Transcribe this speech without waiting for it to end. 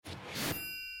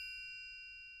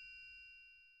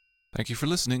Thank you for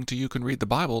listening to You Can Read the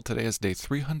Bible. Today is day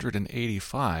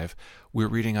 385. We're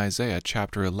reading Isaiah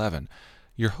chapter 11.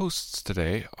 Your hosts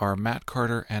today are Matt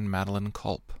Carter and Madeline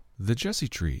Culp. The Jesse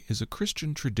tree is a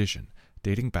Christian tradition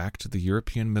dating back to the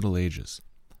European Middle Ages.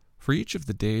 For each of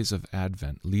the days of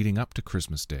Advent leading up to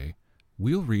Christmas Day,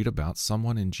 we'll read about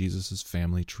someone in Jesus'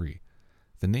 family tree.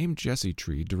 The name Jesse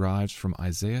tree derives from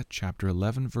Isaiah chapter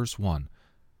 11, verse 1,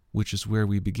 which is where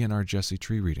we begin our Jesse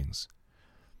tree readings.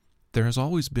 There has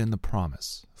always been the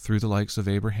promise, through the likes of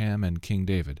Abraham and King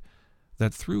David,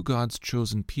 that through God's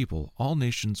chosen people all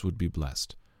nations would be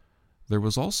blessed. There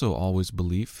was also always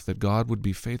belief that God would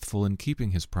be faithful in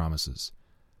keeping his promises.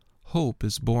 Hope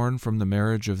is born from the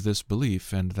marriage of this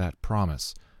belief and that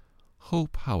promise.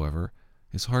 Hope, however,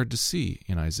 is hard to see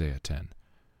in Isaiah 10.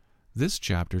 This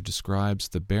chapter describes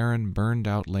the barren,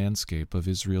 burned-out landscape of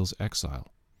Israel's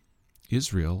exile.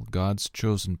 Israel, God's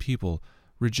chosen people,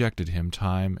 rejected him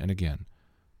time and again,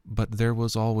 but there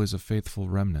was always a faithful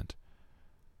remnant.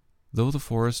 Though the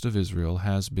forest of Israel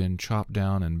has been chopped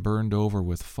down and burned over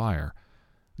with fire,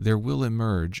 there will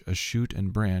emerge a shoot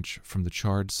and branch from the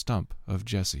charred stump of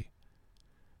Jesse.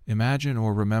 Imagine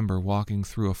or remember walking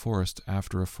through a forest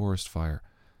after a forest fire.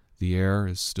 The air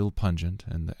is still pungent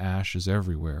and the ash is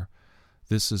everywhere.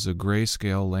 This is a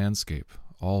grayscale landscape,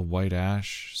 all white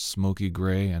ash, smoky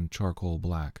gray, and charcoal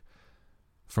black.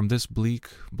 From this bleak,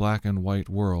 black and white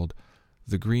world,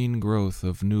 the green growth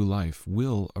of new life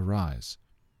will arise.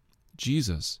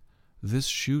 Jesus, this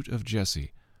shoot of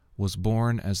Jesse, was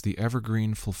born as the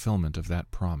evergreen fulfillment of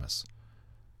that promise.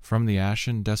 From the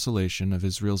ashen desolation of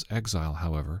Israel's exile,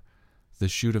 however, the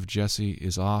shoot of Jesse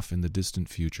is off in the distant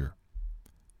future.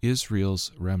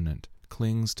 Israel's remnant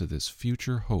clings to this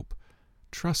future hope,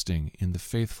 trusting in the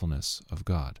faithfulness of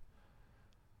God.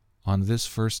 On this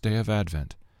first day of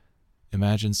Advent,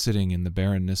 imagine sitting in the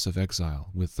barrenness of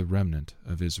exile with the remnant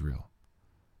of Israel.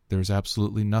 There is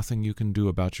absolutely nothing you can do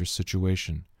about your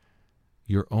situation.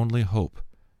 Your only hope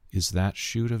is that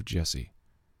shoot of Jesse,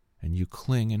 and you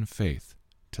cling in faith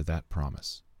to that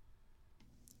promise.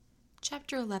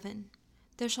 Chapter 11.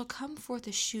 There shall come forth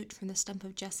a shoot from the stump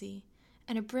of Jesse,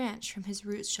 and a branch from his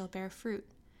roots shall bear fruit.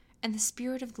 And the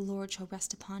Spirit of the Lord shall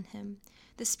rest upon him,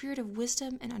 the Spirit of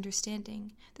wisdom and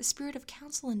understanding, the Spirit of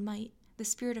counsel and might, the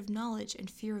Spirit of knowledge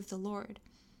and fear of the Lord.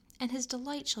 And his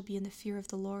delight shall be in the fear of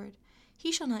the Lord.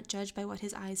 He shall not judge by what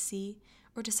his eyes see,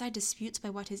 or decide disputes by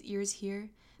what his ears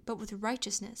hear, but with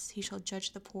righteousness he shall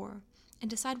judge the poor, and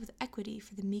decide with equity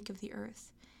for the meek of the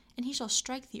earth. And he shall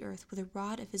strike the earth with a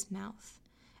rod of his mouth,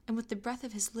 and with the breath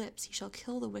of his lips he shall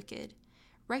kill the wicked.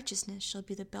 Righteousness shall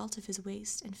be the belt of his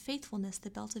waist, and faithfulness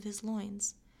the belt of his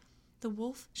loins. The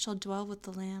wolf shall dwell with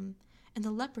the lamb, and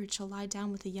the leopard shall lie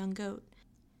down with the young goat,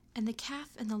 and the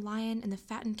calf and the lion and the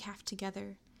fattened calf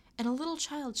together, and a little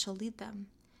child shall lead them.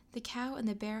 The cow and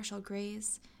the bear shall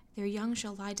graze, their young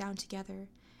shall lie down together,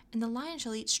 and the lion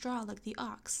shall eat straw like the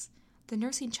ox. The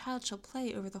nursing child shall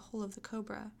play over the hole of the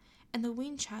cobra, and the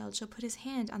weaned child shall put his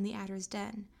hand on the adder's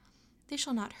den. They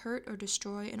shall not hurt or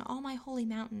destroy in all my holy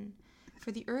mountain,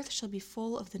 for the earth shall be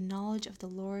full of the knowledge of the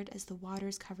Lord as the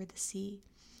waters cover the sea.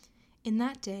 In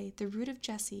that day the root of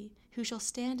Jesse, who shall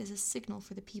stand as a signal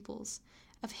for the peoples,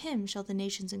 of him shall the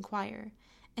nations inquire,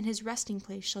 and his resting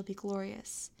place shall be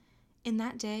glorious. In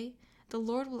that day the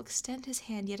Lord will extend his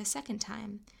hand yet a second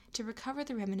time, to recover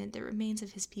the remnant that remains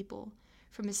of his people,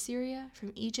 from Assyria,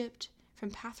 from Egypt, from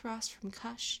Pathros, from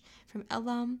Cush, from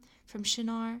Elam, from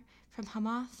Shinar, from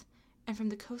Hamath, and from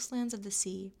the coastlands of the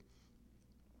sea.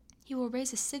 He will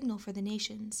raise a signal for the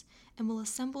nations, and will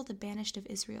assemble the banished of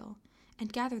Israel,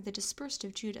 and gather the dispersed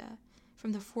of Judah,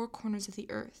 from the four corners of the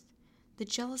earth. The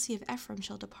jealousy of Ephraim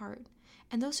shall depart,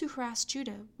 and those who harass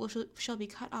Judah shall be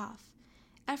cut off.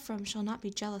 Ephraim shall not be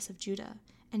jealous of Judah,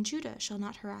 and Judah shall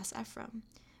not harass Ephraim,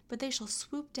 but they shall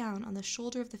swoop down on the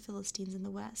shoulder of the Philistines in the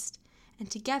west,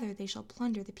 and together they shall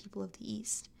plunder the people of the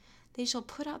east. They shall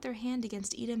put out their hand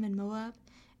against Edom and Moab,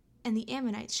 and the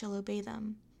Ammonites shall obey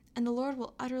them. And the Lord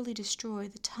will utterly destroy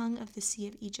the tongue of the sea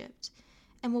of Egypt,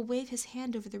 and will wave his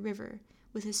hand over the river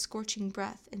with his scorching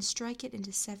breath, and strike it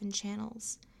into 7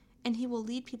 channels. And he will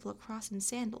lead people across in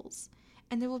sandals,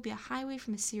 and there will be a highway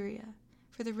from Assyria,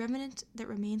 for the remnant that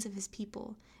remains of his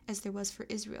people, as there was for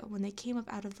Israel when they came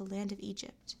up out of the land of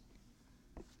Egypt.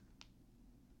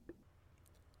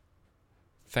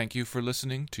 Thank you for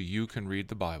listening to You Can Read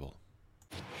the Bible.